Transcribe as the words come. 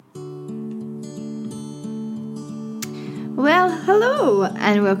Well, hello,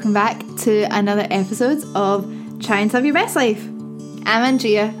 and welcome back to another episode of Trying to Live Your Best Life. I'm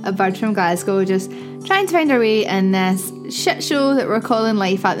Andrea, a bird from Glasgow, just trying to find our way in this shit show that we're calling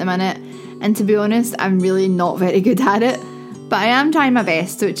life at the minute. And to be honest, I'm really not very good at it, but I am trying my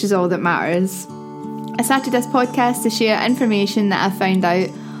best, which is all that matters. I started this podcast to share information that I've found out,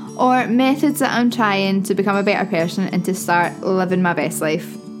 or methods that I'm trying to become a better person and to start living my best life.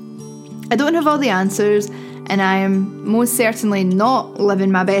 I don't have all the answers, and I am most certainly not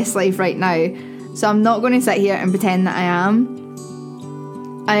living my best life right now, so I'm not going to sit here and pretend that I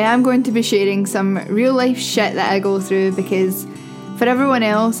am. I am going to be sharing some real life shit that I go through, because for everyone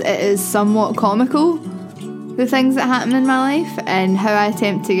else it is somewhat comical, the things that happen in my life and how I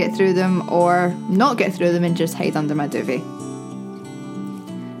attempt to get through them or not get through them and just hide under my duvet.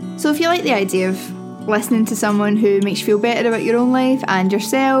 So if you like the idea of listening to someone who makes you feel better about your own life and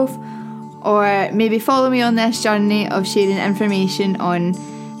yourself, or maybe follow me on this journey of sharing information on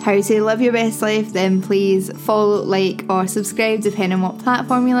how to live your best life, then please follow, like or subscribe depending on what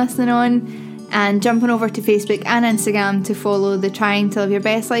platform you're listening on, and jumping over to Facebook and Instagram to follow the Trying to Live Your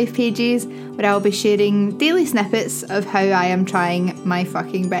Best Life pages, where I'll be sharing daily snippets of how I am trying my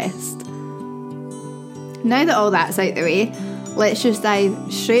fucking best. Now that all that's out the way, let's just dive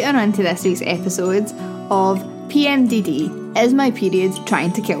straight on into this week's episode of PMDD, Is My Period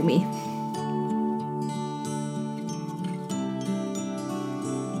Trying to Kill Me?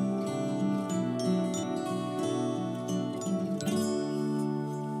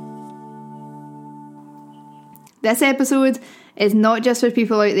 This episode is not just for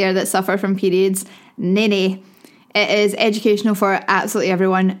people out there that suffer from periods. Nay. It is educational for absolutely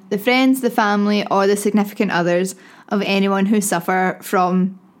everyone. The friends, the family, or the significant others of anyone who suffer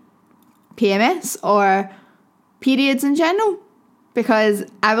from PMS or periods in general. Because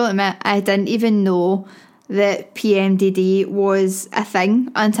I will admit, I didn't even know that PMDD was a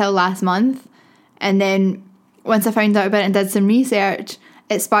thing until last month. And then once I found out about it and did some research,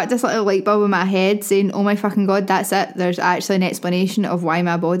 it sparked this little light bulb in my head saying, oh my fucking god, that's it. There's actually an explanation of why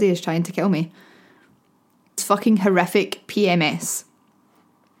my body is trying to kill me. It's fucking horrific PMS.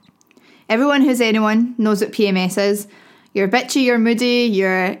 Everyone who's anyone knows what PMS is. You're bitchy, you're moody,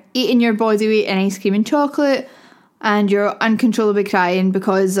 you're eating your body weight in ice cream and chocolate, and you're uncontrollably crying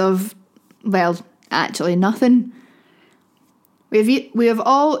because of, well, actually nothing. We have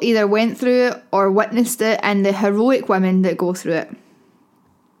all either went through it or witnessed it, and the heroic women that go through it.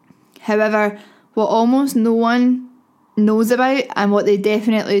 However, what almost no one knows about, and what they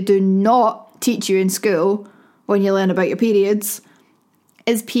definitely do not teach you in school when you learn about your periods,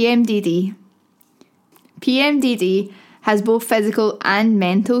 is PMDD. PMDD has both physical and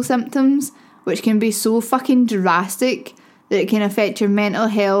mental symptoms, which can be so fucking drastic that it can affect your mental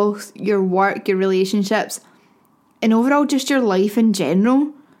health, your work, your relationships, and overall just your life in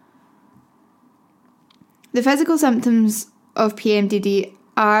general. The physical symptoms of PMDD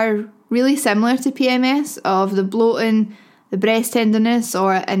are really similar to PMS, of the bloating, the breast tenderness,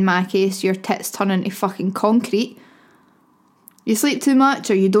 or in my case, your tits turn into fucking concrete. You sleep too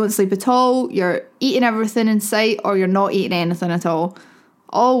much, or you don't sleep at all, you're eating everything in sight, or you're not eating anything at all.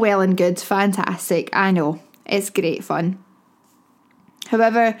 All well and good, fantastic, I know, it's great fun.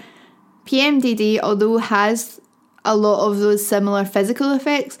 However, PMDD, although has a lot of those similar physical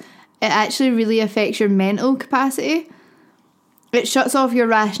effects, it actually really affects your mental capacity. It shuts off your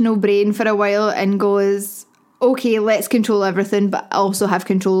rational brain for a while and goes, okay, let's control everything, but also have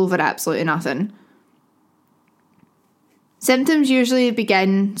control over absolutely nothing. Symptoms usually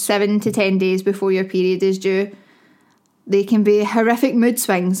begin 7 to 10 days before your period is due. They can be horrific mood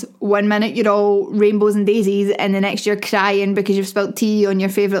swings. 1 minute you're all rainbows and daisies, and the next you're crying because you've spilt tea on your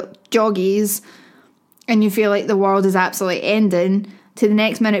favourite joggies and you feel like the world is absolutely ending, to the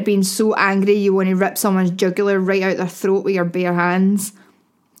next minute being so angry you want to rip someone's jugular right out their throat with your bare hands.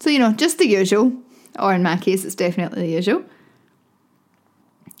 So, just the usual. Or in my case, it's definitely the usual.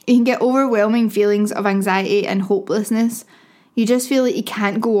 You can get overwhelming feelings of anxiety and hopelessness. You just feel like you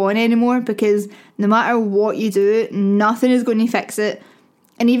can't go on anymore, because no matter what you do, nothing is going to fix it.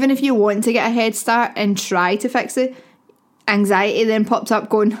 And even if you want to get a head start and try to fix it, anxiety then pops up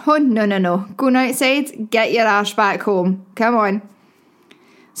going, oh, no. Going outside, get your arse back home. Come on.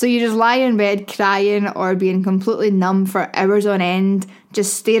 So you just lie in bed crying or being completely numb for hours on end,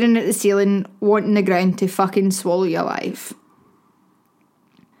 just staring at the ceiling, wanting the ground to fucking swallow you alive.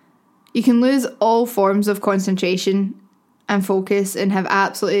 You can lose all forms of concentration and focus and have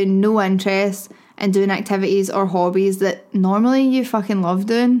absolutely no interest in doing activities or hobbies that normally you fucking love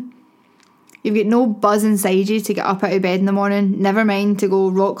doing. You've got no buzz inside you to get up out of bed in the morning, never mind to go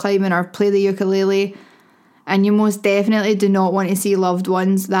rock climbing or play the ukulele. and you most definitely do not want to see loved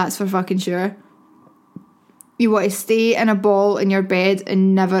ones, that's for fucking sure. You want to stay in a ball in your bed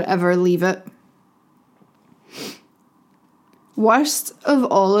and never ever leave it. Worst of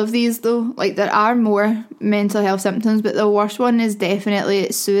all of these though, like there are more mental health symptoms, but the worst one is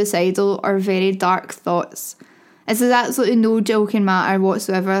definitely suicidal or very dark thoughts. This is absolutely no joking matter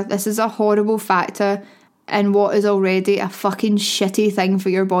whatsoever. This is a horrible factor in what is already a fucking shitty thing for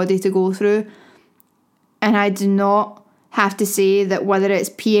your body to go through. And I do not have to say that whether it's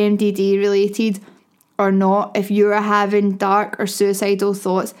PMDD related or not, if you're having dark or suicidal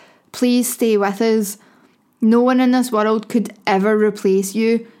thoughts, please stay with us. No one in this world could ever replace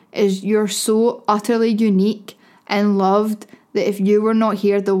you, as you're so utterly unique and loved that if you were not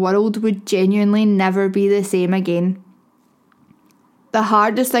here, the world would genuinely never be the same again. The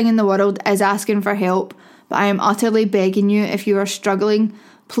hardest thing in the world is asking for help, but I am utterly begging you, if you are struggling,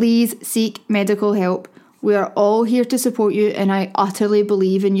 please seek medical help. We are all here to support you, and I utterly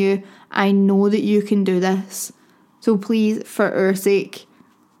believe in you. I know that you can do this. So please, for our sake,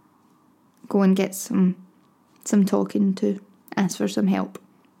 go and get some talking to. Ask for some help.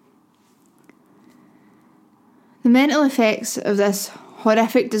 The mental effects of this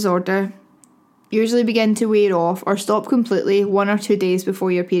horrific disorder usually begin to wear off or stop completely 1 or 2 days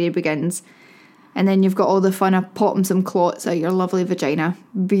before your period begins. And then you've got all the fun of popping some clots out your lovely vagina.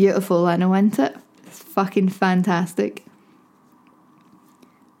 Beautiful, I know, isn't it? It's fucking fantastic.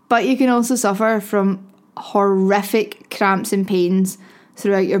 But you can also suffer from horrific cramps and pains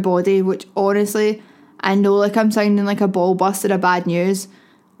throughout your body, which honestly, I know like I'm sounding like a ball buster of bad news.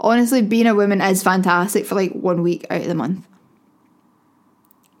 Honestly, being a woman is fantastic for like 1 week out of the month.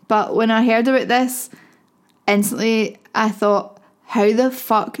 But when I heard about this, instantly I thought, how the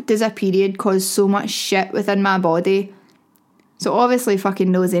fuck does a period cause so much shit within my body? So obviously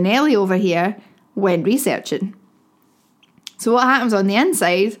fucking nosy Nelly over here went researching. So what happens on the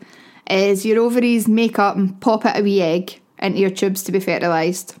inside is your ovaries make up and pop out a wee egg into your tubes to be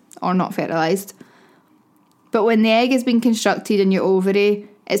fertilised, or not fertilised. But when the egg has been constructed in your ovary,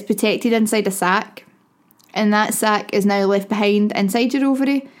 it's protected inside a sac, and that sac is now left behind inside your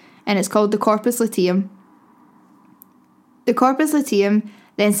ovary, and it's called the corpus luteum. The corpus luteum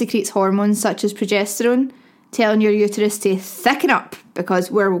then secretes hormones such as progesterone, telling your uterus to thicken up because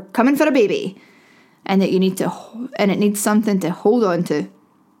we're coming for a baby, and that it needs something to hold on to.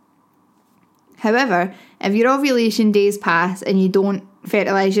 However, if your ovulation days pass and you don't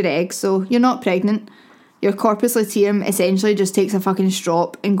fertilise your eggs, so you're not pregnant, your corpus luteum essentially just takes a fucking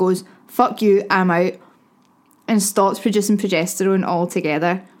strop and goes, fuck you, I'm out, and stops producing progesterone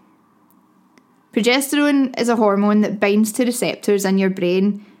altogether. Progesterone is a hormone that binds to receptors in your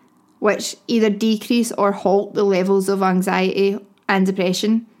brain, which either decrease or halt the levels of anxiety and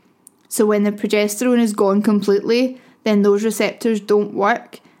depression. So when the progesterone is gone completely, then those receptors don't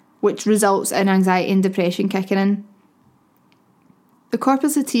work, which results in anxiety and depression kicking in. The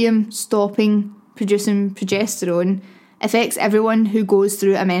corpus luteum stopping producing progesterone affects everyone who goes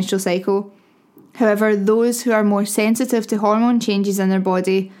through a menstrual cycle. However, those who are more sensitive to hormone changes in their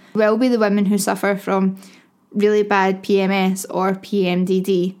body will be the women who suffer from really bad PMS or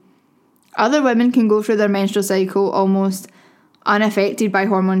PMDD. Other women can go through their menstrual cycle almost unaffected by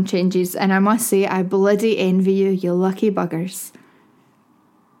hormone changes, and I must say I bloody envy you, you lucky buggers.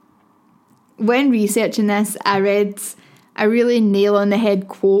 When researching this, I read a really nail-on-the-head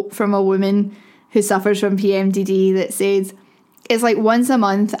quote from a woman who suffers from PMDD that said, "It's like once a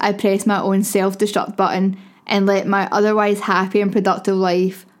month I press my own self-destruct button and let my otherwise happy and productive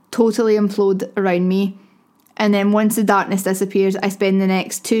life totally implode around me. And then once the darkness disappears, I spend the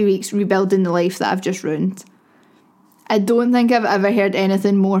next 2 weeks rebuilding the life that I've just ruined." I don't think I've ever heard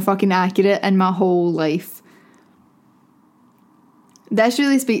anything more fucking accurate in my whole life. This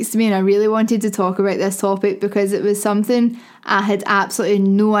really speaks to me, and I really wanted to talk about this topic because it was something I had absolutely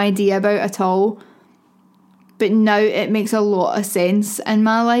no idea about at all. But now it makes a lot of sense in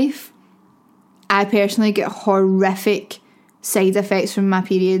my life. I personally get horrific side effects from my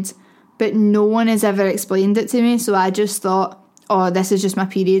periods, but no one has ever explained it to me, so I just thought, oh, this is just my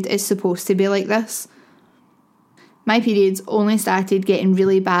period, it's supposed to be like this. My periods only started getting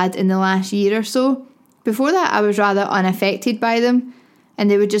really bad in the last year or so. Before that, I was rather unaffected by them, and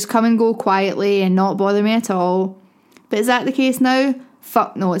they would just come and go quietly and not bother me at all. But is that the case now?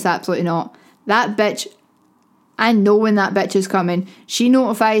 Fuck no, it's absolutely not. That bitch, I know when that bitch is coming. She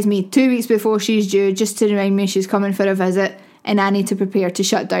notifies me 2 weeks before she's due just to remind me she's coming for a visit, and I need to prepare to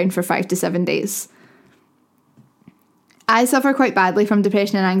shut down for 5 to 7 days. I suffer quite badly from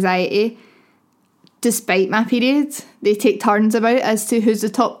depression and anxiety. Despite my periods, they take turns about as to who's the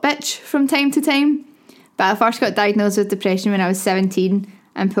top bitch from time to time. But I first got diagnosed with depression when I was 17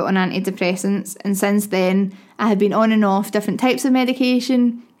 and put on antidepressants, and since then I have been on and off different types of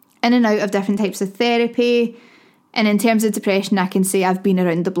medication, in and out of different types of therapy, and in terms of depression I can say I've been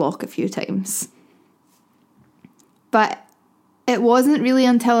around the block a few times. But it wasn't really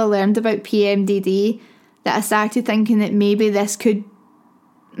until I learned about PMDD that I started thinking that maybe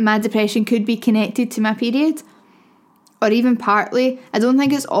my depression could be connected to my period, or even partly. I don't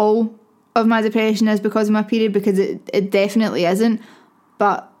think it's all of my depression is because of my period, because it definitely isn't,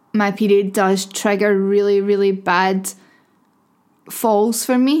 but my period does trigger really, really bad falls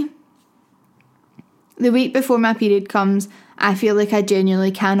for me. The week before my period comes, I feel like I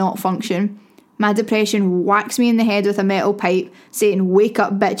genuinely cannot function. My depression whacks me in the head with a metal pipe, saying, "Wake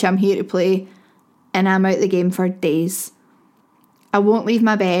up, bitch, I'm here to play," and I'm out the game for days. I won't leave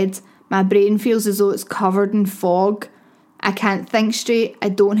my bed. My brain feels as though it's covered in fog. I can't think straight. I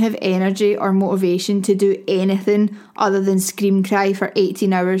don't have energy or motivation to do anything other than scream cry for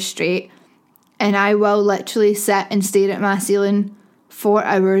 18 hours straight. And I will literally sit and stare at my ceiling for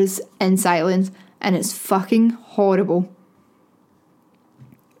hours in silence, and it's fucking horrible.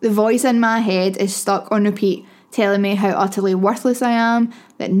 The voice in my head is stuck on repeat, telling me how utterly worthless I am,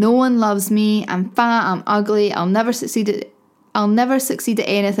 that no one loves me, I'm fat, I'm ugly, I'll never succeed at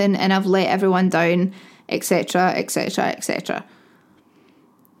anything, and I've let everyone down, etc, etc, etc.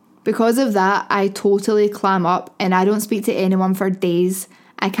 Because of that, I totally clam up and I don't speak to anyone for days.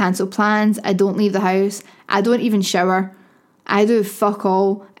 I cancel plans, I don't leave the house, I don't even shower, I do fuck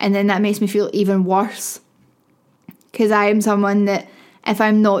all, and then that makes me feel even worse. Because I am someone that, if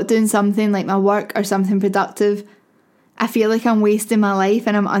I'm not doing something like my work or something productive, I feel like I'm wasting my life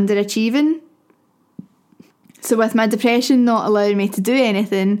and I'm underachieving. So with my depression not allowing me to do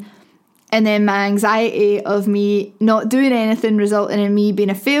anything, and then my anxiety of me not doing anything resulting in me being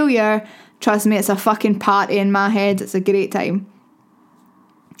a failure, trust me, it's a fucking party in my head. It's a great time.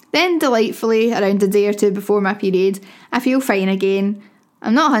 Then delightfully, around a day or two before my period, I feel fine again.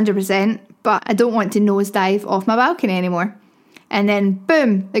 I'm not 100%, but I don't want to nosedive off my balcony anymore. And then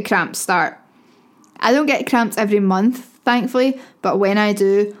boom, the cramps start. I don't get cramps every month, thankfully, but when I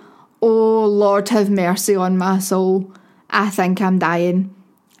do, oh Lord have mercy on my soul, I think I'm dying.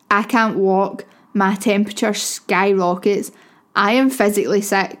 I can't walk, my temperature skyrockets, I am physically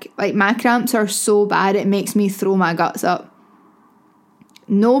sick, like my cramps are so bad it makes me throw my guts up.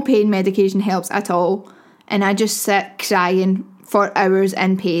 No pain medication helps at all, and I just sit crying for hours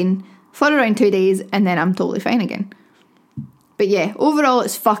in pain for around 2 days, and then I'm totally fine again. But yeah, overall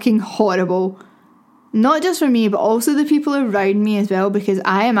it's fucking horrible. Not just for me, but also the people around me as well, because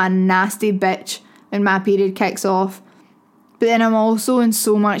I am a nasty bitch when my period kicks off. But then I'm also in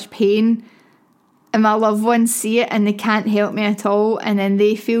so much pain, and my loved ones see it and they can't help me at all, and then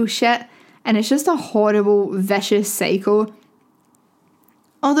they feel shit, and it's just a horrible, vicious cycle.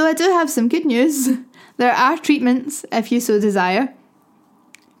 Although I do have some good news. There are treatments if you so desire.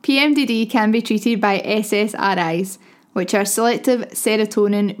 PMDD can be treated by SSRIs, which are selective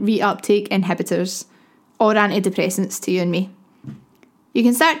serotonin reuptake inhibitors, or antidepressants to you and me. You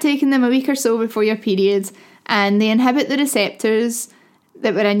can start taking them a week or so before your period, and they inhibit the receptors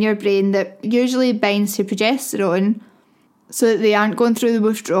that were in your brain that usually binds to progesterone, so that they aren't going through the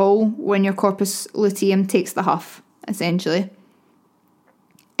withdrawal when your corpus luteum takes the huff, essentially.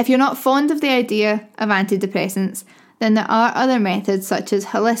 If you're not fond of the idea of antidepressants, then there are other methods such as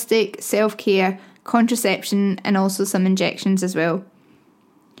holistic, self-care, contraception, and also some injections as well.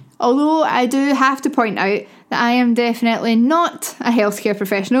 Although I do have to point out that I am definitely not a healthcare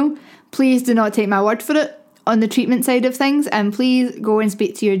professional, please do not take my word for it on the treatment side of things, and please go and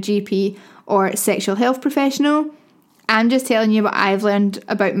speak to your GP or sexual health professional. I'm just telling you what I've learned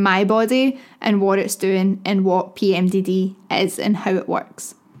about my body and what it's doing and what PMDD is and how it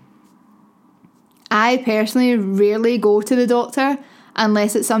works. I personally rarely go to the doctor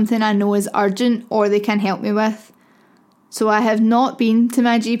unless it's something I know is urgent or they can help me with. So I have not been to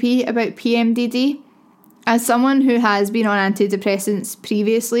my GP about PMDD. As someone who has been on antidepressants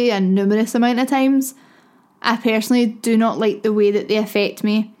previously a numerous amount of times, I personally do not like the way that they affect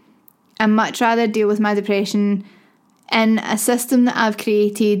me. I'd much rather deal with my depression in a system that I've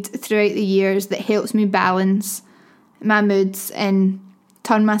created throughout the years that helps me balance my moods and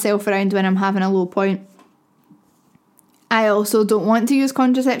turn myself around when I'm having a low point. I also don't want to use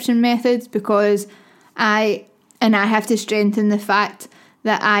contraception methods because I have to strengthen the fact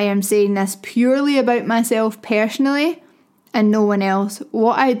that I am saying this purely about myself personally and no one else.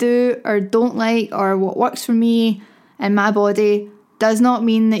 What I do or don't like or what works for me and my body does not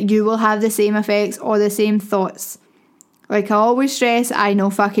mean that you will have the same effects or the same thoughts. Like I always stress, I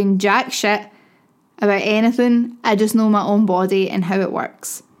know fucking jack shit about anything. I just know my own body and how it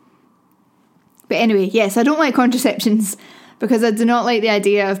works. But anyway, yes, I don't like contraceptions because I do not like the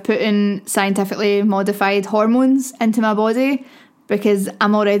idea of putting scientifically modified hormones into my body, because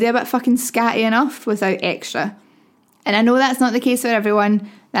I'm already a bit fucking scatty enough without extra. And I know that's not the case for everyone.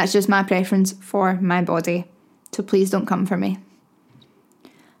 That's just my preference for my body. So please don't come for me.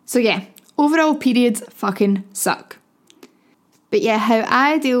 So yeah, overall periods fucking suck. But yeah, how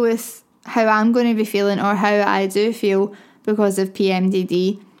I deal with how I'm going to be feeling, or how I do feel because of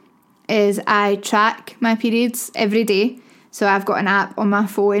PMDD, is I track my periods every day. So I've got an app on my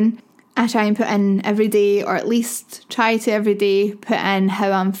phone. I try and put in every day, or at least try to every day, put in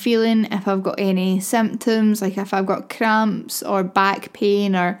how I'm feeling, if I've got any symptoms, like if I've got cramps or back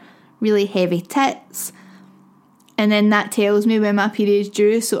pain or really heavy tits. And then that tells me when my period's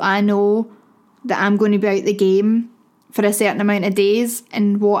due, so I know that I'm going to be out the game for a certain amount of days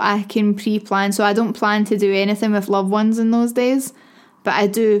and what I can pre-plan. So I don't plan to do anything with loved ones in those days, but I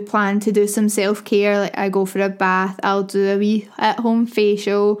do plan to do some self-care. Like I go for a bath, I'll do a wee at-home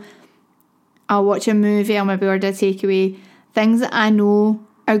facial, I'll watch a movie, I'll maybe order a takeaway. Things that I know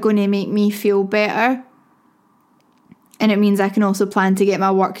are going to make me feel better. And it means I can also plan to get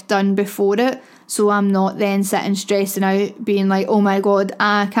my work done before it, so I'm not then sitting stressing out, being like, oh my god,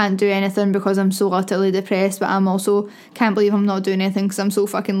 I can't do anything because I'm so utterly depressed, but I'm also can't believe I'm not doing anything because I'm so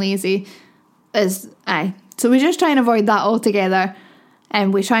fucking lazy. So we just try and avoid that altogether,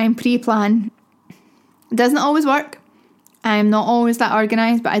 and we try and pre-plan. It doesn't always work. I'm not always that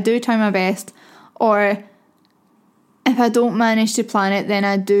organised, but I do try my best. Or if I don't manage to plan it, then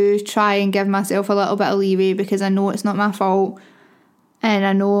I do try and give myself a little bit of leeway, because I know it's not my fault, and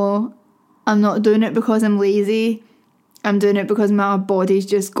I know I'm not doing it because I'm lazy. I'm doing it because my body's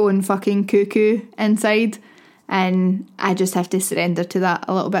just going fucking cuckoo inside, and I just have to surrender to that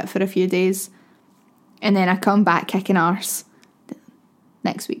a little bit for a few days, and then I come back kicking arse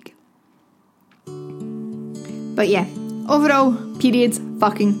next week. But yeah, overall, periods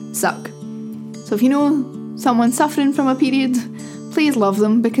fucking suck. So if you know someone suffering from a period, please love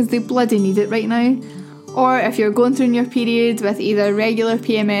them, because they bloody need it right now. Or if you're going through your period with either regular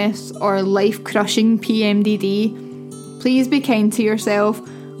PMS or life-crushing PMDD, please be kind to yourself.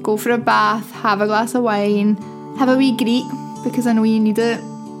 Go for a bath, have a glass of wine, have a wee greet, because I know you need it.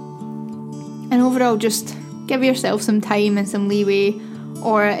 And overall, just give yourself some time and some leeway.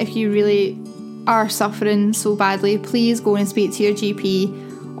 Or if you really are suffering so badly, please go and speak to your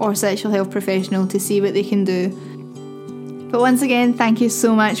GP or sexual health professional to see what they can do. But once again, thank you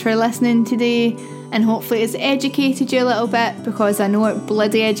so much for listening today, and hopefully it's educated you a little bit, because I know it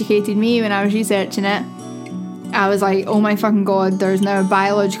bloody educated me when I was researching it. I was like, oh my fucking god, there's now a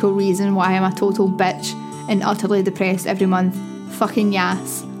biological reason why I'm a total bitch and utterly depressed every month. Fucking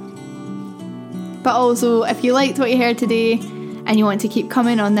yes. But also, if you liked what you heard today and you want to keep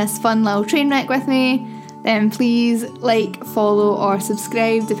coming on this fun little train wreck with me, then please like, follow or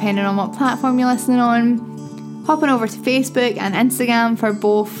subscribe depending on what platform you're listening on. Hop on over to Facebook and Instagram for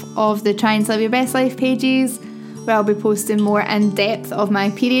both of the Try and Live Your Best Life pages, where I'll be posting more in depth of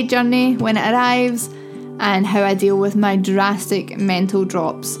my period journey when it arrives, and how I deal with my drastic mental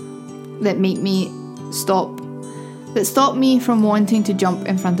drops that stop me from wanting to jump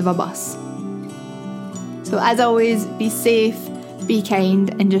in front of a bus. So as always, be safe, be kind,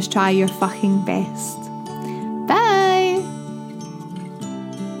 and just try your fucking best.